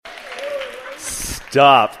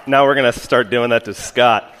Stop. Now we're going to start doing that to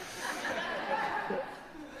Scott.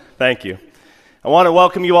 Thank you. I want to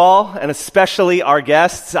welcome you all, and especially our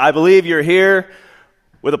guests. I believe you're here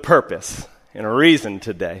with a purpose and a reason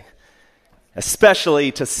today,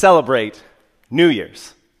 especially to celebrate New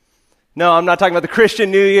Year's. No, I'm not talking about the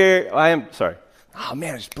Christian New Year. Oh,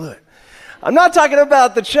 man, I just blew it. I'm not talking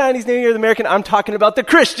about the Chinese New Year, the American. I'm talking about the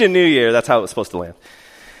Christian New Year. That's how it was supposed to land.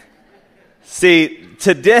 See,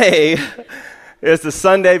 today is the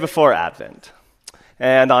Sunday before Advent.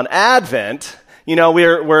 And on Advent,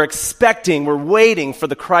 we're waiting for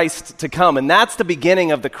the Christ to come. And that's the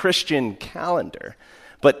beginning of the Christian calendar.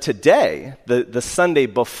 But today, the Sunday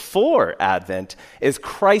before Advent, is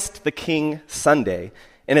Christ the King Sunday.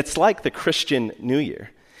 And it's like the Christian New Year.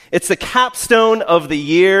 It's the capstone of the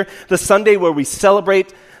year, the Sunday where we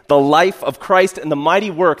celebrate the life of Christ and the mighty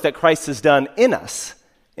work that Christ has done in us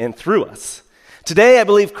and through us. Today, I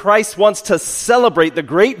believe Christ wants to celebrate the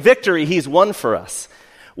great victory he's won for us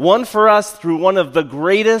through one of the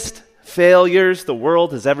greatest failures the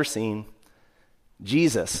world has ever seen,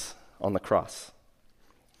 Jesus on the cross.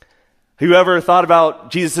 Who ever thought about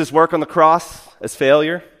Jesus' work on the cross as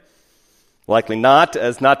failure? Likely not,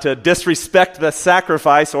 as not to disrespect the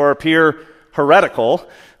sacrifice or appear heretical,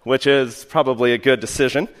 which is probably a good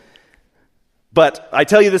decision. But I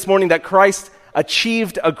tell you this morning that Christ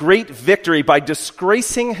achieved a great victory by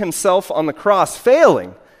disgracing himself on the cross,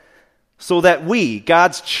 failing, so that we,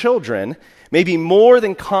 God's children, may be more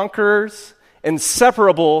than conquerors,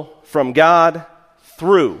 inseparable from God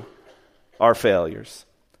through our failures.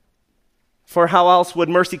 For how else would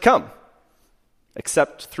mercy come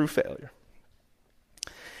except through failure?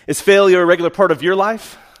 Is failure a regular part of your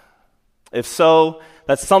life? If so,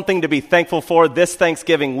 that's something to be thankful for this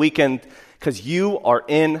Thanksgiving weekend, because you are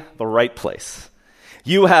in the right place.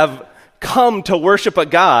 You have come to worship a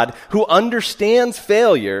God who understands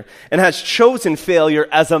failure and has chosen failure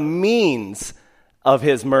as a means of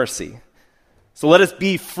his mercy. So let us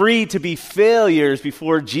be free to be failures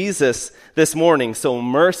before Jesus this morning, so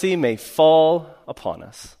mercy may fall upon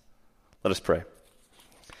us. Let us pray.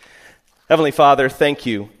 Heavenly Father, thank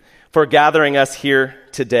you for gathering us here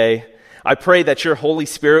today. I pray that your Holy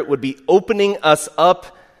Spirit would be opening us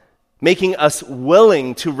up, making us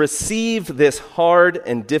willing to receive this hard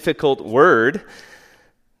and difficult word,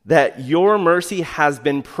 that your mercy has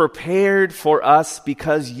been prepared for us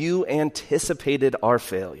because you anticipated our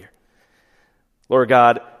failure. Lord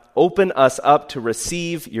God, open us up to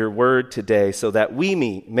receive your word today so that we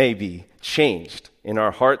may be changed in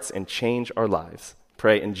our hearts and change our lives.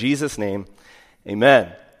 Pray in Jesus' name,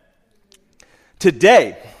 amen.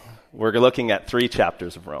 Today, we're looking at 3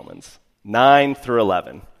 chapters of Romans, 9 through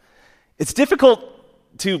 11. It's difficult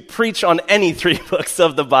to preach on any 3 books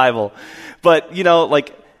of the Bible, but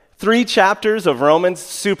 3 chapters of Romans,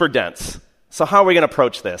 super dense. So how are we going to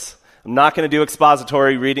approach this? I'm not going to do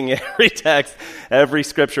expository, reading every text, every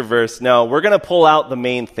scripture verse. No, we're going to pull out the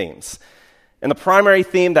main themes. And the primary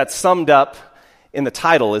theme that's summed up in the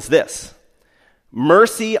title is this: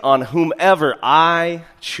 mercy on whomever I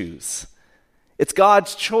choose. It's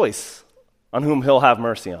God's choice on whom he'll have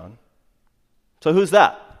mercy on. So who's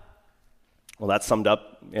that? Well, that's summed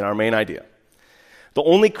up in our main idea. The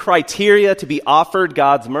only criteria to be offered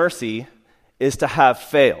God's mercy is to have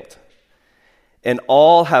failed, and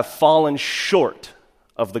all have fallen short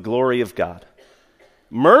of the glory of God.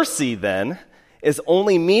 Mercy, then, is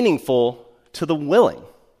only meaningful to the willing,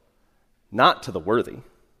 not to the worthy.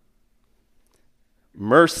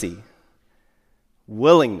 Mercy,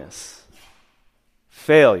 willingness,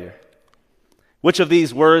 failure. Which of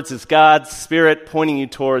these words is God's Spirit pointing you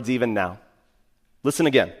towards even now? Listen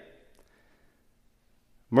again.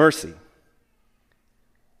 Mercy,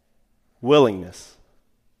 willingness,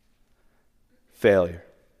 failure.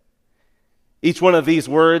 Each one of these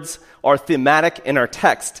words are thematic in our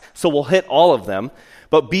text, so we'll hit all of them,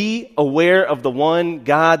 but be aware of the one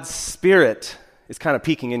God's Spirit is kind of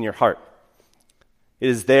peeking in your heart. It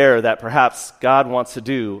is there that perhaps God wants to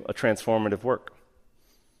do a transformative work.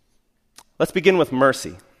 Let's begin with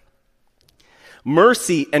mercy.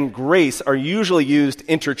 Mercy and grace are usually used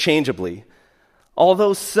interchangeably.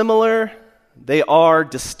 Although similar, they are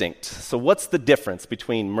distinct. So what's the difference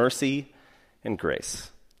between mercy and grace?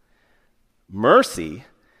 Mercy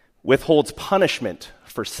withholds punishment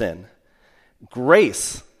for sin.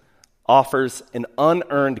 Grace offers an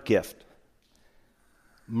unearned gift.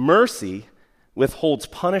 Mercy withholds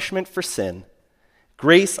punishment for sin.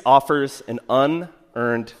 Grace offers an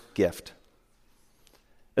unearned gift.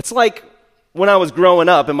 It's like when I was growing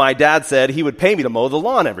up and my dad said he would pay me to mow the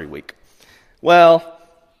lawn every week. Well,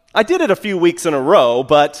 I did it a few weeks in a row,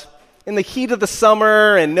 but in the heat of the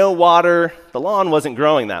summer and no water, the lawn wasn't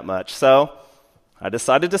growing that much. So I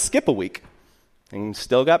decided to skip a week and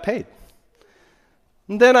still got paid.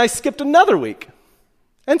 And then I skipped another week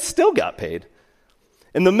and still got paid.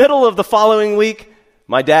 In the middle of the following week,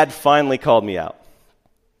 my dad finally called me out.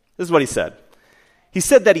 This is what he said. He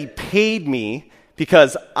said that he paid me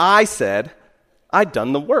because I said I'd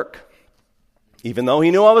done the work, even though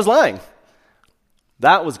he knew I was lying.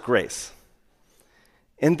 That was grace.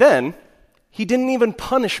 And then he didn't even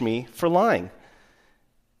punish me for lying,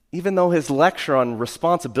 even though his lecture on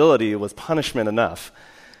responsibility was punishment enough.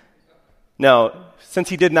 No, since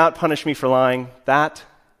he did not punish me for lying, that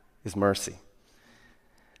is mercy.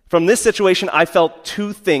 From this situation, I felt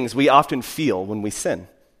two things we often feel when we sin: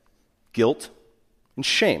 guilt and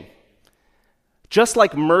shame. Just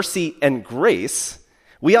like mercy and grace,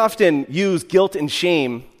 we often use guilt and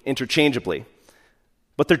shame interchangeably,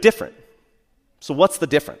 but they're different. So what's the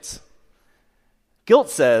difference? Guilt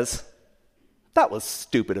says, that was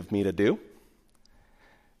stupid of me to do.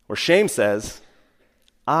 Or shame says,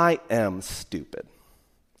 I am stupid.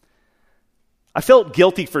 I felt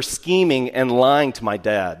guilty for scheming and lying to my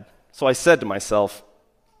dad, so I said to myself,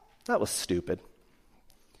 that was stupid.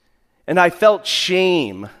 And I felt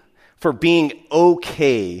shame for being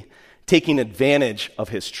okay taking advantage of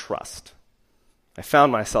his trust. I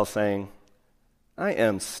found myself saying, I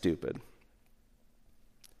am stupid.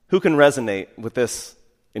 Who can resonate with this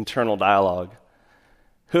internal dialogue?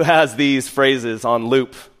 Who has these phrases on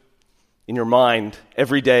loop in your mind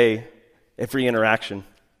every day, every interaction?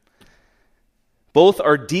 Both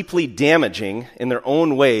are deeply damaging in their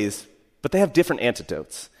own ways, but they have different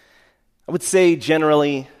antidotes. I would say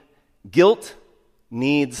generally, guilt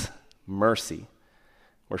needs mercy,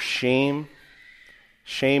 or shame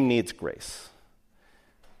needs grace.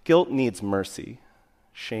 Guilt needs mercy,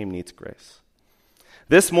 shame needs grace.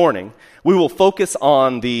 This morning, we will focus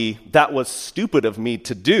on the "that was stupid of me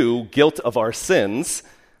to do" guilt of our sins,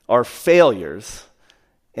 our failures,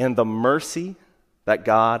 and the mercy that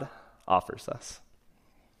God offers us.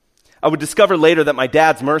 I would discover later that my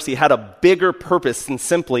dad's mercy had a bigger purpose than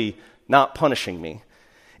simply not punishing me.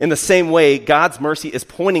 In the same way, God's mercy is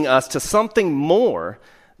pointing us to something more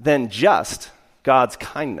than just God's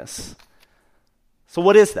kindness. So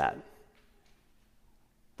what is that?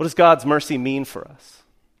 What does God's mercy mean for us?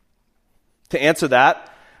 To answer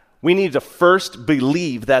that, we need to first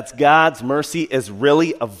believe that God's mercy is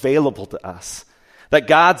really available to us, that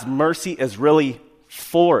God's mercy is really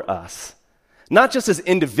for us, not just as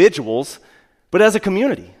individuals, but as a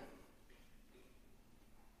community.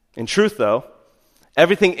 In truth, though,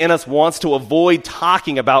 everything in us wants to avoid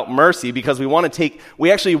talking about mercy because we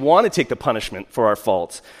actually want to take the punishment for our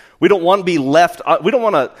faults. We don't want to be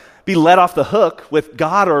let off the hook with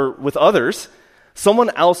God or with others. Someone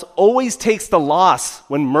else always takes the loss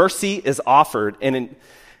when mercy is offered, and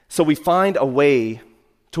so we find a way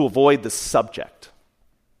to avoid the subject.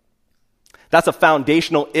 That's a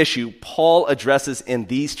foundational issue Paul addresses in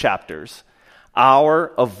these chapters: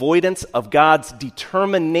 our avoidance of God's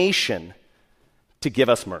determination to give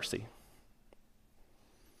us mercy.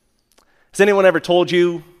 Has anyone ever told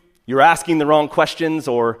you you're asking the wrong questions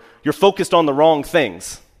or you're focused on the wrong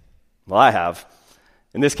things? Well, I have.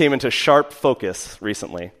 And this came into sharp focus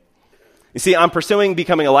recently. You see, I'm pursuing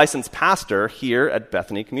becoming a licensed pastor here at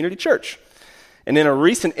Bethany Community Church. And in a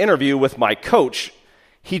recent interview with my coach,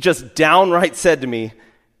 he just downright said to me,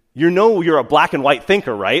 "You know you're a black and white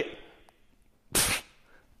thinker, right?"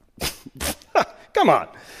 Come on.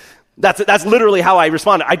 That's literally how I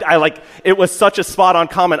responded. It was such a spot-on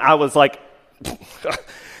comment. I was like,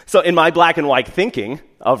 so in my black and white thinking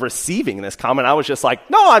of receiving this comment, I was just like,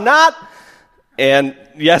 no, I'm not. And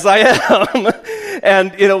yes, I am.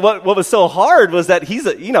 And what was so hard was that he's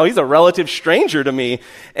a relative stranger to me,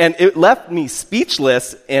 and it left me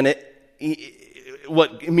speechless. And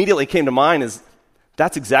what immediately came to mind is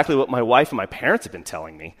that's exactly what my wife and my parents have been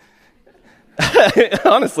telling me.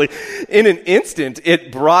 Honestly, in an instant,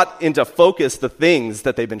 it brought into focus the things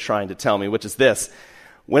that they've been trying to tell me, which is this: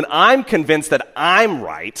 when I'm convinced that I'm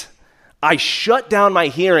right, I shut down my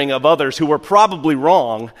hearing of others who were probably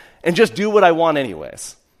wrong and just do what I want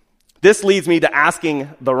anyways. This leads me to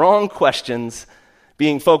asking the wrong questions,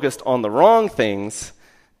 being focused on the wrong things,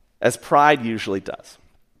 as pride usually does.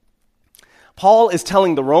 Paul is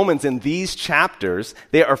telling the Romans in these chapters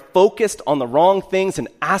they are focused on the wrong things and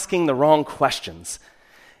asking the wrong questions.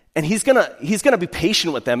 And he's gonna be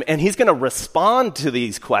patient with them, and he's gonna respond to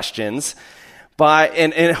these questions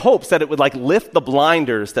in hopes that it would lift the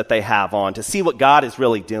blinders that they have on to see what God is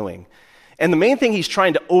really doing. And the main thing he's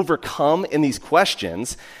trying to overcome in these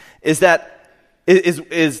questions is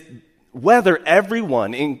whether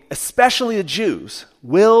everyone, especially the Jews,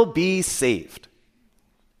 will be saved.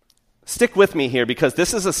 Stick with me here because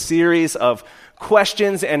this is a series of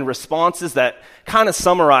questions and responses that kind of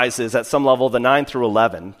summarizes at some level the 9 through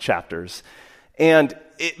 11 chapters. And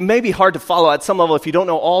it may be hard to follow at some level if you don't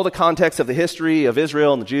know all the context of the history of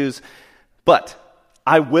Israel and the Jews, but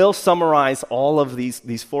I will summarize all of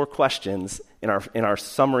these 4 questions in our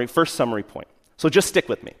first summary point. So just stick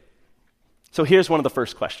with me. So here's one of the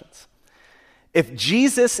first questions. If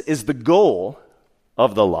Jesus is the goal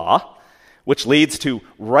of the law, which leads to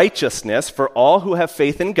righteousness for all who have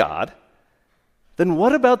faith in God, then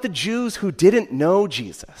what about the Jews who didn't know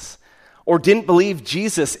Jesus or didn't believe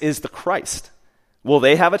Jesus is the Christ? Will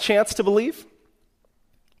they have a chance to believe?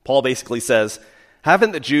 Paul basically says,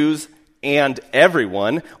 haven't the Jews and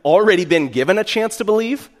everyone already been given a chance to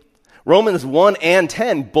believe? Romans 1 and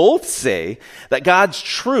 10 both say that God's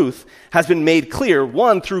truth has been made clear,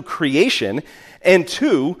 1, through creation, and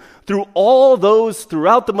 2, through all those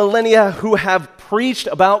throughout the millennia who have preached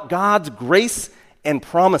about God's grace and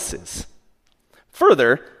promises.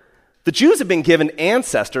 Further, the Jews have been given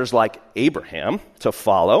ancestors like Abraham to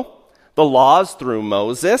follow, the laws through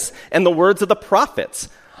Moses, and the words of the prophets,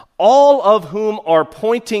 all of whom are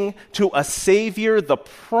pointing to a Savior, the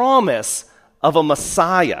promise of a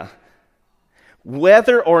Messiah.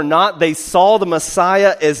 Whether or not they saw the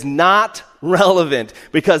Messiah is not relevant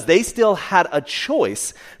because they still had a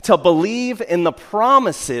choice to believe in the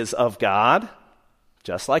promises of God,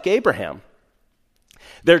 just like Abraham.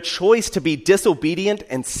 Their choice to be disobedient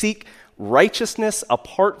and seek righteousness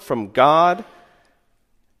apart from God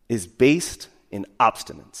is based in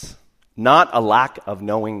obstinance, not a lack of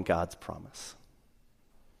knowing God's promise.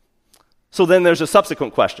 So then there's a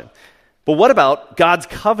subsequent question. But what about God's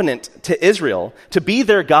covenant to Israel to be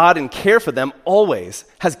their God and care for them always?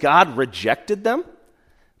 Has God rejected them?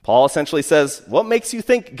 Paul essentially says, what makes you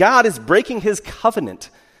think God is breaking his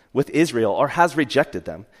covenant with Israel or has rejected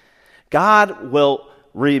them? God will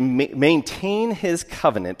maintain his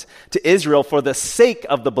covenant to Israel for the sake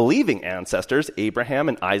of the believing ancestors, Abraham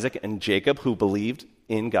and Isaac and Jacob, who believed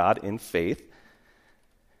in God in faith,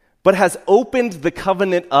 but has opened the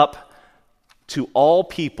covenant up to all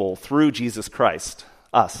people through Jesus Christ,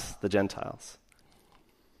 us, the Gentiles.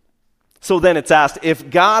 So then it's asked, if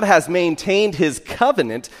God has maintained his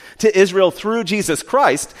covenant to Israel through Jesus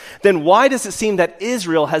Christ, then why does it seem that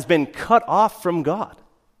Israel has been cut off from God?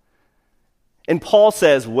 And Paul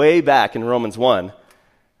says way back in Romans 1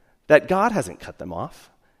 that God hasn't cut them off.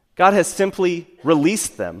 God has simply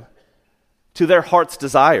released them to their heart's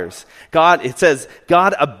desires. It says,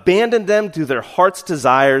 God abandoned them to their heart's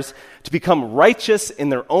desires to become righteous in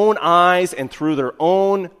their own eyes and through their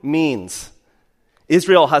own means.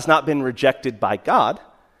 Israel has not been rejected by God,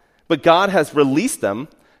 but God has released them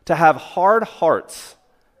to have hard hearts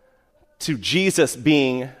to Jesus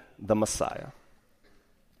being the Messiah.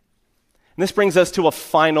 And this brings us to a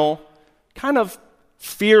final, kind of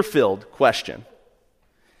fear-filled question.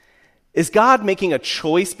 Is God making a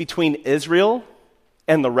choice between Israel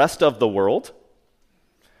and the rest of the world?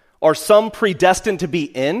 Are some predestined to be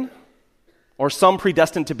in? Or some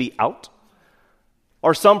predestined to be out?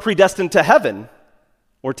 Are some predestined to heaven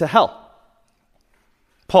or to hell?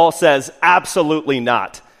 Paul says, absolutely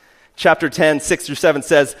not. Chapter 10, 6 through 7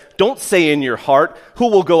 says, don't say in your heart,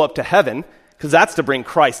 who will go up to heaven? Because that's to bring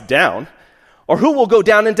Christ down. Or who will go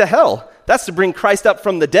down into hell? That's to bring Christ up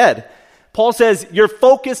from the dead. Paul says, you're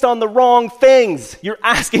focused on the wrong things. You're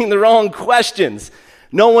asking the wrong questions.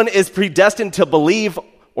 No one is predestined to believe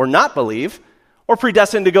or not believe, or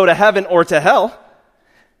predestined to go to heaven or to hell.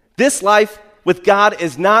 This life with God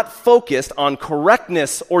is not focused on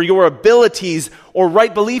correctness or your abilities or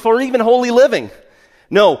right belief or even holy living.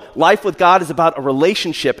 No, life with God is about a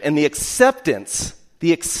relationship and the acceptance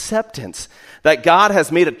that God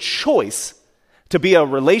has made a choice to be a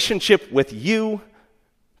relationship with you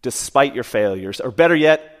despite your failures, or better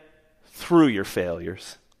yet, through your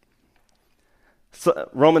failures. So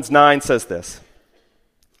Romans 9 says this,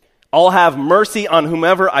 I'll have mercy on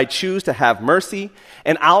whomever I choose to have mercy,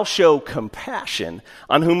 and I'll show compassion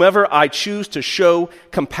on whomever I choose to show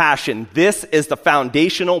compassion. This is the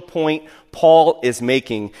foundational point Paul is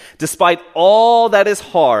making. Despite all that is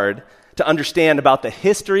hard to understand about the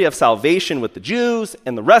history of salvation with the Jews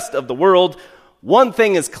and the rest of the world, one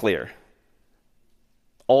thing is clear.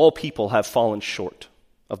 All people have fallen short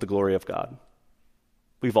of the glory of God.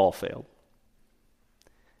 We've all failed.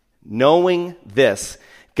 Knowing this,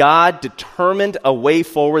 God determined a way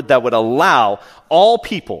forward that would allow all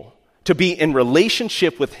people to be in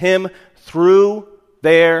relationship with him through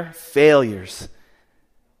their failures.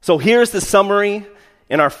 So here's the summary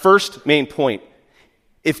in our first main point,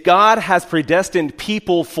 if God has predestined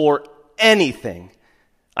people for anything,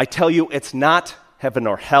 I tell you, it's not heaven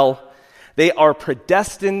or hell. They are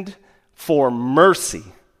predestined for mercy,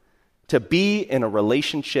 to be in a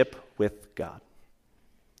relationship with God.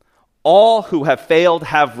 All who have failed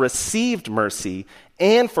have received mercy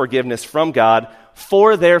and forgiveness from God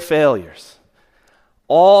for their failures.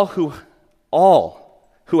 All who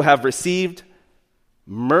have received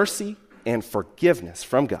mercy and forgiveness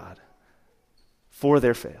from God for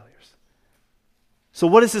their failures. So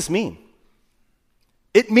what does this mean?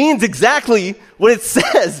 It means exactly what it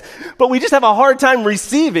says, but we just have a hard time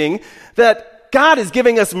receiving that God is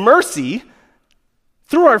giving us mercy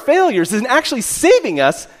through our failures and actually saving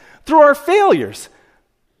us through our failures.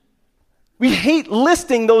 We hate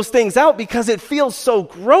listing those things out because it feels so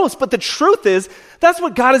gross, but the truth is, that's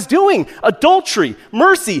what God is doing. Adultery,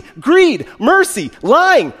 mercy, greed, mercy,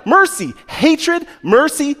 lying, mercy, hatred,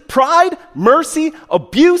 mercy, pride, mercy,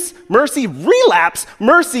 abuse, mercy, relapse,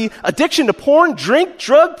 mercy, addiction to porn, drink,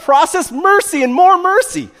 drug, process, mercy, and more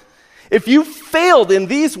mercy. If you failed in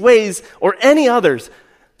these ways or any others,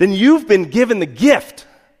 then you've been given the gift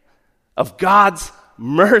of God's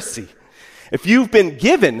mercy. If you've been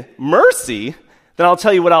given mercy, then I'll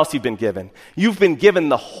tell you what else you've been given. You've been given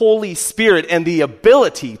the Holy Spirit and the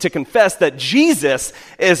ability to confess that Jesus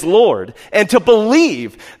is Lord and to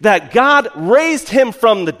believe that God raised him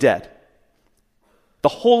from the dead. The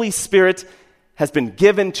Holy Spirit has been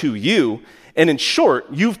given to you, and in short,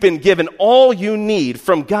 you've been given all you need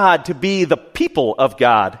from God to be the people of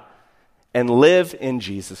God and live in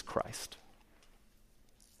Jesus Christ.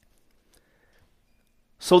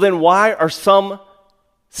 So then why are some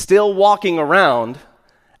still walking around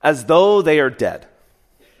as though they are dead?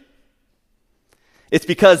 It's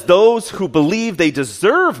because those who believe they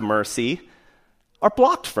deserve mercy are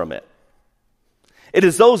blocked from it. It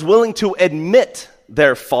is those willing to admit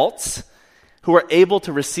their faults who are able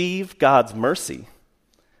to receive God's mercy.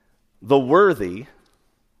 The worthy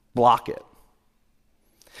block it.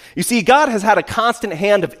 You see, God has had a constant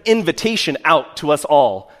hand of invitation out to us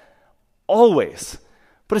all, always.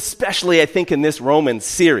 But especially, I think, in this Romans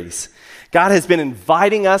series, God has been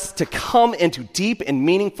inviting us to come into deep and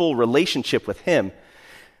meaningful relationship with him.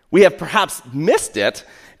 We have perhaps missed it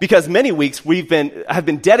because many weeks have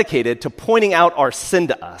been dedicated to pointing out our sin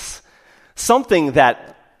to us, something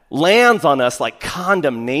that lands on us like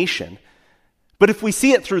condemnation. But if we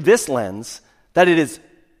see it through this lens, that it is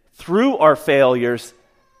through our failures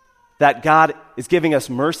that God is giving us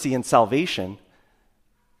mercy and salvation,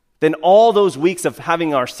 then all those weeks of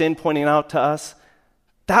having our sin pointing out to us,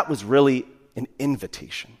 that was really an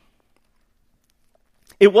invitation.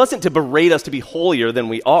 It wasn't to berate us to be holier than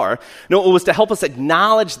we are. No, it was to help us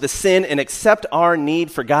acknowledge the sin and accept our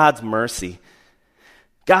need for God's mercy.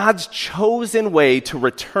 God's chosen way to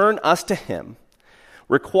return us to him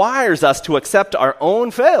requires us to accept our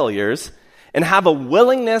own failures and have a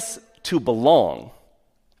willingness to belong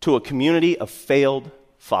to a community of failed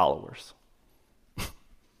followers.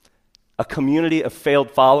 A community of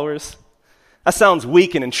failed followers? That sounds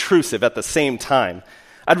weak and intrusive at the same time.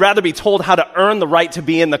 I'd rather be told how to earn the right to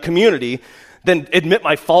be in the community than admit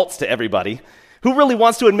my faults to everybody. Who really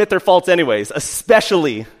wants to admit their faults anyways,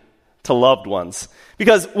 especially to loved ones?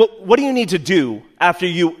 Because what do you need to do after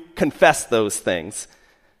you confess those things?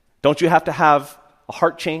 Don't you have to have a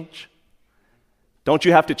heart change? Don't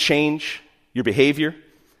you have to change your behavior?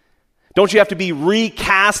 Don't you have to be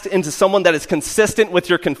recast into someone that is consistent with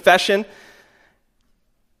your confession?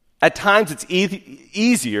 At times, it's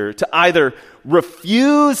easier to either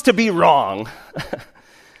refuse to be wrong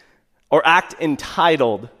or act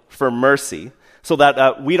entitled for mercy so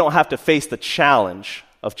that we don't have to face the challenge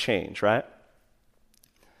of change, right?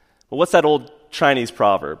 Well, what's that old Chinese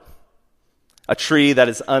proverb? A tree that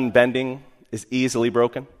is unbending is easily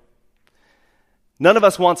broken. None of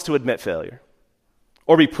us wants to admit failure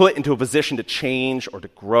or be put into a position to change or to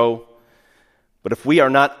grow. But if we are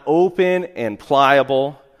not open and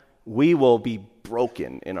pliable, we will be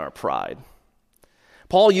broken in our pride.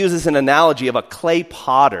 Paul uses an analogy of a clay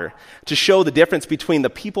potter to show the difference between the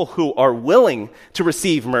people who are willing to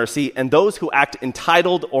receive mercy and those who act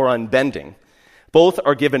entitled or unbending. Both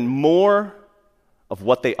are given more of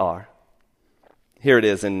what they are. Here it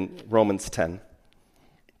is in Romans 10.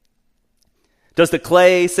 Does the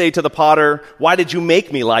clay say to the potter, "Why did you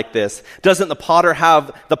make me like this?" Doesn't the potter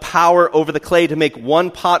have the power over the clay to make one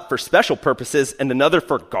pot for special purposes and another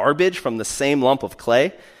for garbage from the same lump of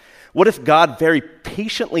clay? What if God very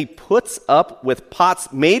patiently puts up with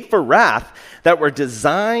pots made for wrath that were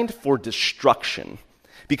designed for destruction,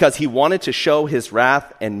 because he wanted to show his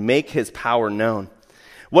wrath and make his power known?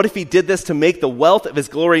 What if he did this to make the wealth of his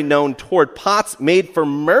glory known toward pots made for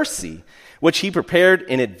mercy, which he prepared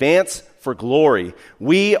in advance for glory?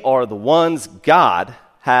 We are the ones God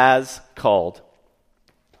has called.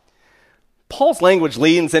 Paul's language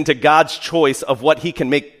leans into God's choice of what he can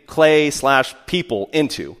make clay/people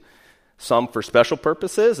into, some for special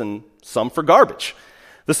purposes and some for garbage.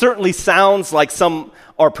 This certainly sounds like some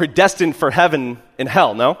are predestined for heaven and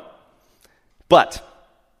hell, no? But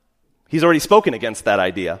he's already spoken against that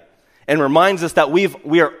idea and reminds us that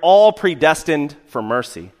we are all predestined for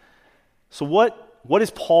mercy. So what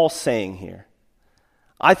is Paul saying here?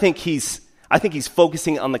 I think he's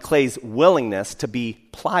focusing on the clay's willingness to be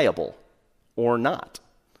pliable or not.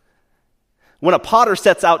 When a potter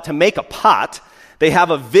sets out to make a pot, they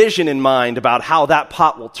have a vision in mind about how that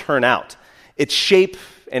pot will turn out, its shape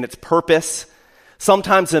and its purpose.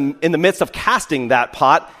 Sometimes in the midst of casting that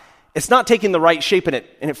pot, it's not taking the right shape and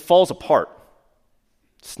it falls apart.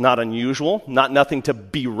 It's not unusual, nothing to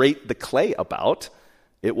berate the clay about.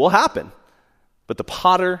 It will happen. But the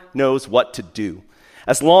potter knows what to do.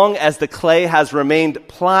 As long as the clay has remained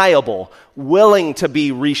pliable, willing to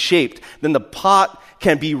be reshaped, then the pot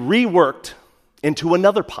can be reworked into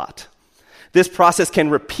another pot. This process can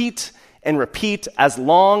repeat and repeat as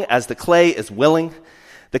long as the clay is willing.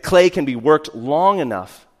 The clay can be worked long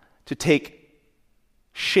enough to take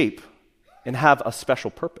shape and have a special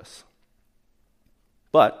purpose.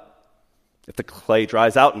 But if the clay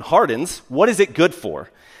dries out and hardens, what is it good for?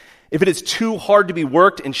 If it is too hard to be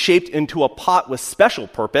worked and shaped into a pot with special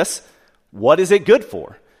purpose, what is it good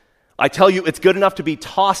for? I tell you, it's good enough to be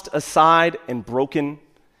tossed aside and broken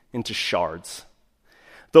into shards.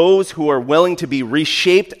 Those who are willing to be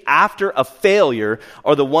reshaped after a failure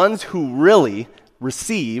are the ones who really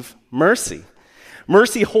receive mercy.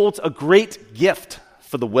 Mercy holds a great gift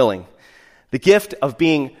for the willing. The gift of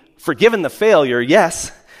being forgiven the failure,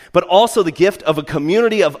 yes, but also the gift of a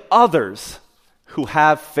community of others who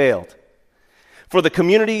have failed. For the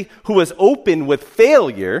community who is open with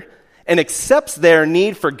failure and accepts their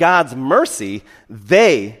need for God's mercy,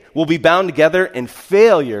 they will be bound together in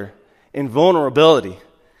failure and vulnerability.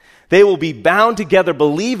 They will be bound together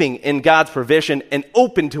believing in God's provision and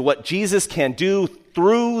open to what Jesus can do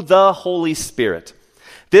through the Holy Spirit.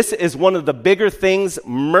 This is one of the bigger things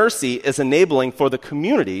mercy is enabling for the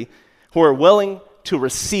community who are willing to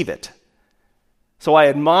receive it. So I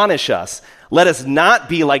admonish us, let us not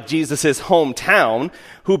be like Jesus' hometown,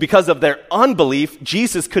 who because of their unbelief,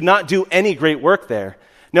 Jesus could not do any great work there.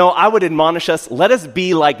 No, I would admonish us, let us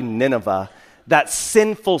be like Nineveh, that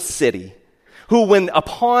sinful city, who when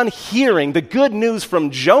upon hearing the good news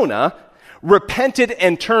from Jonah, repented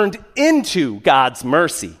and turned into God's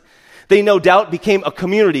mercy. They no doubt became a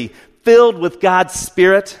community filled with God's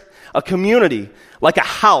Spirit, a community like a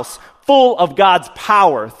house full of God's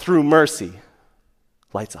power through mercy.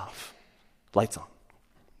 Lights off. Lights on.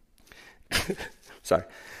 Sorry.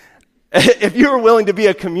 If you are willing to be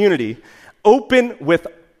a community open with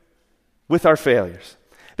our failures,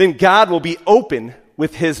 then God will be open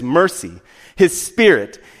with his mercy, his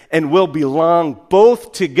Spirit, and will belong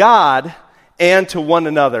both to God and to one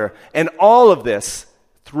another. And all of this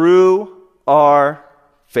through our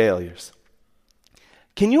failures.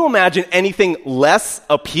 Can you imagine anything less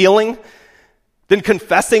appealing than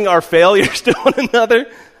confessing our failures to one another?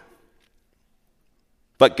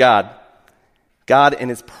 But God in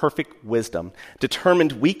his perfect wisdom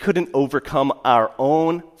determined we couldn't overcome our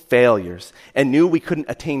own failures and knew we couldn't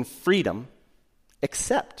attain freedom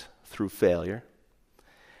except through failure.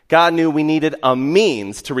 God knew we needed a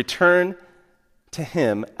means to return to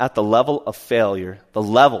him at the level of failure, the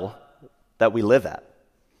level that we live at.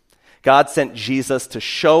 God sent Jesus to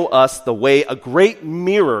show us the way, a great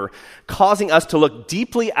mirror, causing us to look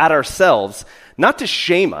deeply at ourselves, not to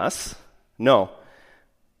shame us, no,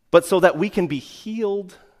 but so that we can be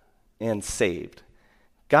healed and saved.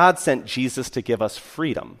 God sent Jesus to give us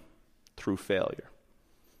freedom through failure.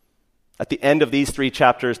 At the end of these 3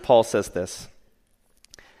 chapters, Paul says this: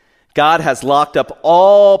 God has locked up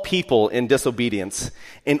all people in disobedience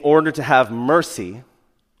in order to have mercy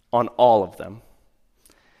on all of them.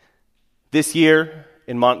 This year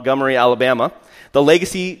in Montgomery, Alabama, the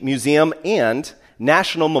Legacy Museum and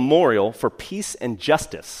National Memorial for Peace and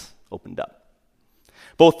Justice opened up.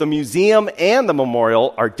 Both the museum and the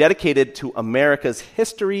memorial are dedicated to America's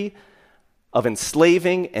history of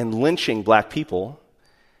enslaving and lynching black people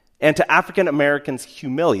and to African Americans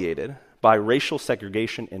humiliated by racial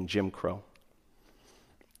segregation and Jim Crow.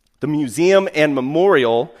 The museum and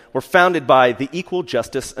memorial were founded by the Equal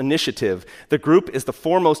Justice Initiative. The group is the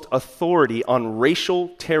foremost authority on racial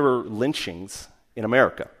terror lynchings in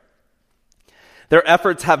America. Their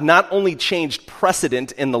efforts have not only changed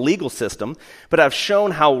precedent in the legal system, but have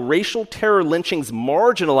shown how racial terror lynchings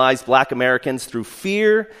marginalize Black Americans through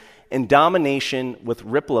fear and domination with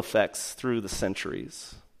ripple effects through the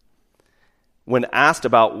centuries. When asked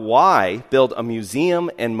about why build a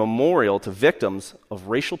museum and memorial to victims of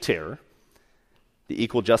racial terror, the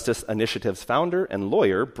Equal Justice Initiative's founder and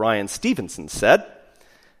lawyer, Brian Stevenson, said,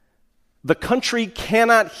 "The country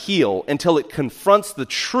cannot heal until it confronts the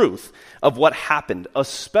truth of what happened,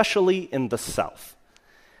 especially in the South.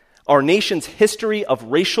 Our nation's history of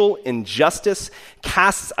racial injustice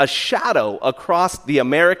casts a shadow across the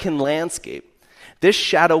American landscape. This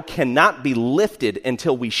shadow cannot be lifted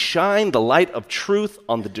until we shine the light of truth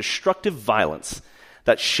on the destructive violence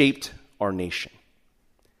that shaped our nation."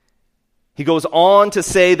 He goes on to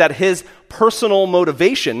say that his personal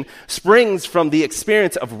motivation springs from the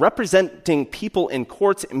experience of representing people in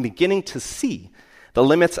courts and beginning to see the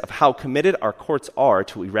limits of how committed our courts are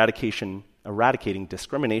to eradicating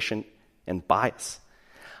discrimination and bias.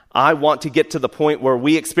 "I want to get to the point where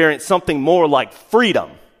we experience something more like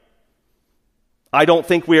freedom. I don't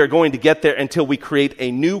think we are going to get there until we create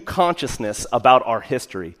a new consciousness about our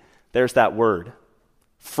history." There's that word,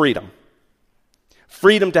 freedom.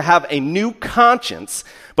 Freedom to have a new conscience,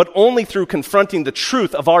 but only through confronting the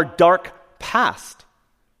truth of our dark past.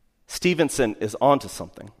 Stevenson is onto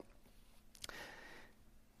something.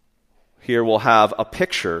 Here we'll have a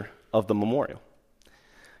picture of the memorial.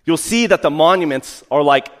 You'll see that the monuments are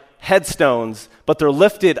like headstones, but they're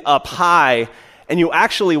lifted up high, and you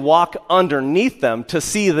actually walk underneath them to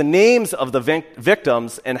see the names of the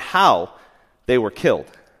victims and how they were killed.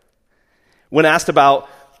 When asked about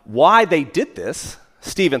why they did this,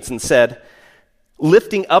 Stevenson said,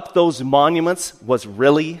 "Lifting up those monuments was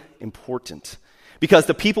really important because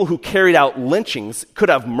the people who carried out lynchings could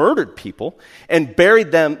have murdered people and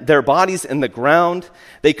buried their bodies in the ground.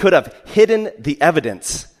 They could have hidden the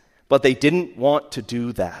evidence, but they didn't want to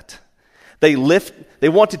do that. They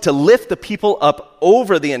wanted to lift the people up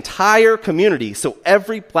over the entire community so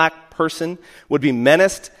every Black person would be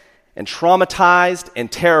menaced and traumatized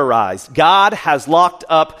and terrorized. God has locked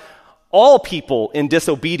up all people in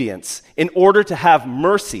disobedience in order to have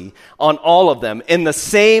mercy on all of them. In the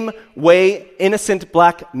same way innocent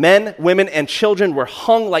Black men, women, and children were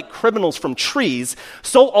hung like criminals from trees,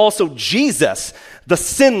 so also Jesus, the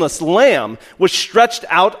sinless Lamb, was stretched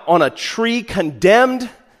out on a tree condemned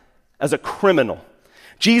as a criminal.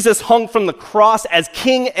 Jesus hung from the cross as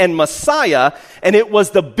King and Messiah, and it was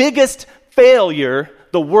the biggest failure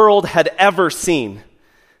the world had ever seen.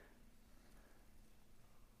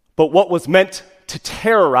 But what was meant to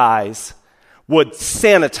terrorize would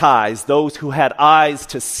sanitize those who had eyes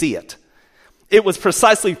to see it. It was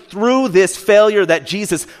precisely through this failure that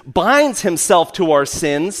Jesus binds himself to our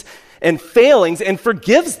sins and failings and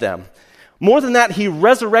forgives them. More than that, he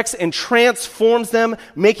resurrects and transforms them,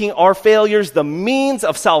 making our failures the means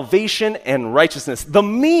of salvation and righteousness. The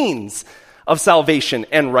means of salvation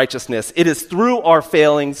and righteousness. It is through our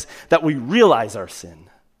failings that we realize our sin,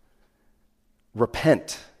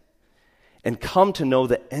 repent, and come to know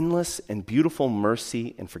the endless and beautiful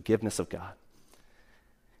mercy and forgiveness of God.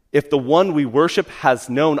 If the one we worship has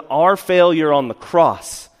known our failure on the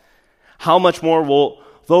cross, how much more will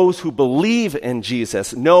those who believe in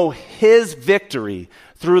Jesus know his victory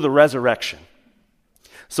through the resurrection?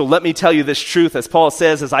 So let me tell you this truth, as Paul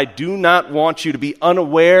says, as I do not want you to be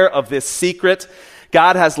unaware of this secret.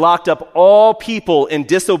 God has locked up all people in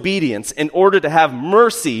disobedience in order to have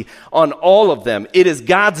mercy on all of them. It is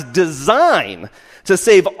God's design to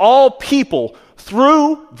save all people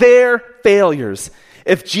through their failures.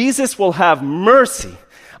 If Jesus will have mercy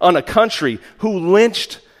on a country who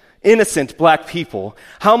lynched innocent Black people,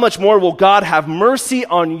 how much more will God have mercy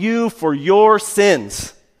on you for your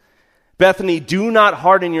sins? Bethany, do not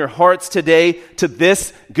harden your hearts today to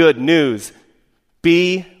this good news.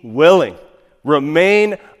 Be willing.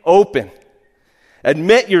 Remain open.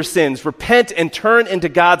 Admit your sins, repent, and turn into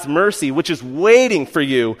God's mercy, which is waiting for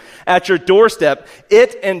you at your doorstep.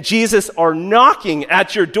 It and Jesus are knocking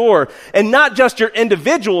at your door, and not just your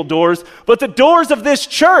individual doors, but the doors of this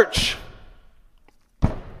church.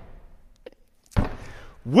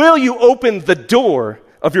 Will you open the door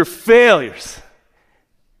of your failures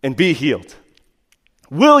and be healed?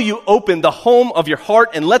 Will you open the home of your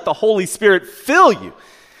heart and let the Holy Spirit fill you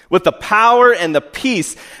with the power and the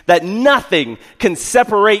peace that nothing can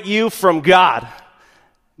separate you from God,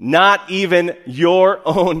 not even your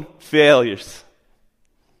own failures?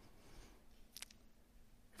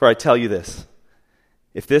 For I tell you this,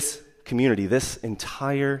 if this community, this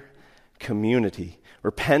entire community,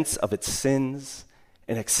 repents of its sins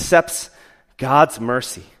and accepts God's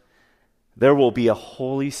mercy, there will be a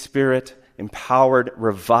Holy Spirit empowered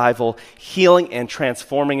revival, healing and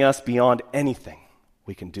transforming us beyond anything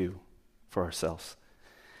we can do for ourselves.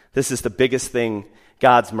 This is the biggest thing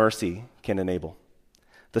God's mercy can enable.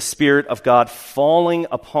 The Spirit of God falling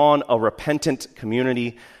upon a repentant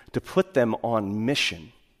community to put them on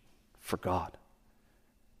mission for God.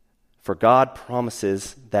 For God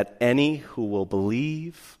promises that any who will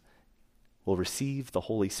believe will receive the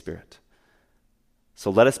Holy Spirit. So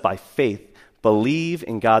let us by faith believe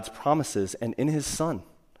in God's promises and in his Son,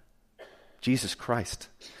 Jesus Christ,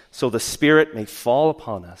 so the Spirit may fall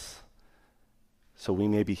upon us, so we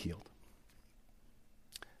may be healed.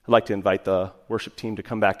 I'd like to invite the worship team to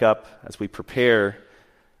come back up as we prepare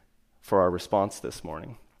for our response this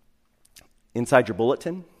morning. Inside your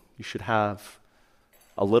bulletin, you should have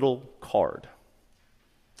a little card.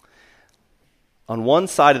 On one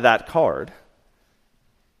side of that card,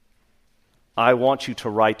 I want you to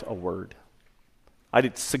write a word. I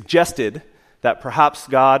suggested that perhaps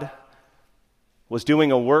God was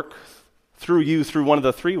doing a work through you through one of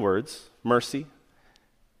the three words, mercy,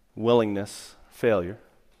 willingness, failure.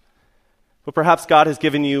 But perhaps God has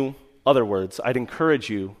given you other words. I'd encourage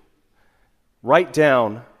you, write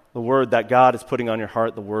down the word that God is putting on your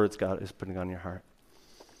heart, the words God is putting on your heart.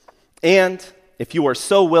 And if you are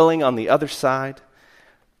so willing on the other side,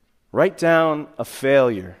 write down a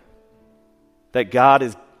failure that God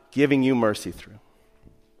is giving you mercy through.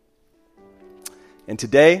 And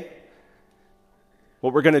today,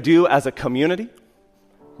 what we're going to do as a community,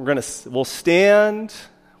 we'll stand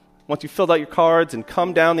once you've filled out your cards and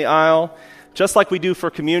come down the aisle, just like we do for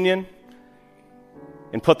communion,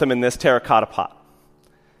 and put them in this terracotta pot.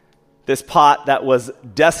 This pot that was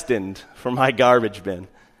destined for my garbage bin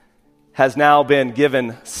has now been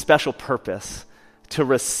given special purpose to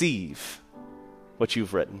receive what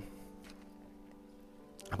you've written.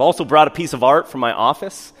 I've also brought a piece of art from my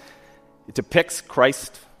office. It depicts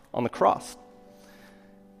Christ on the cross.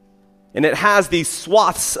 And it has these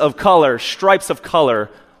swaths of color, stripes of color,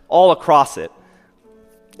 all across it.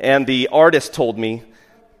 And the artist told me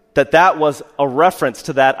that that was a reference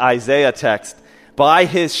to that Isaiah text. By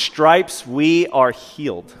his stripes we are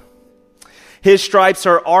healed. His stripes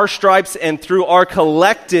are our stripes, and through our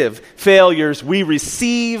collective failures, we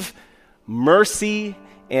receive mercy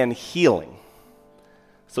and healing.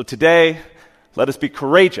 So today, let us be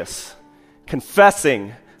courageous,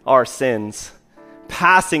 confessing our sins,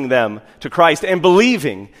 passing them to Christ, and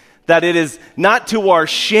believing that it is not to our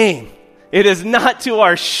shame. It is not to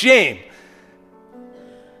our shame,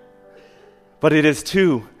 but it is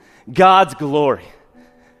to God's glory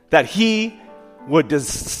that he would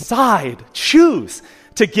choose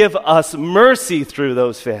to give us mercy through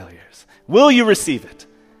those failures. Will you receive it?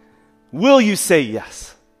 Will you say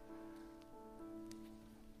yes?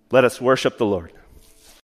 Let us worship the Lord.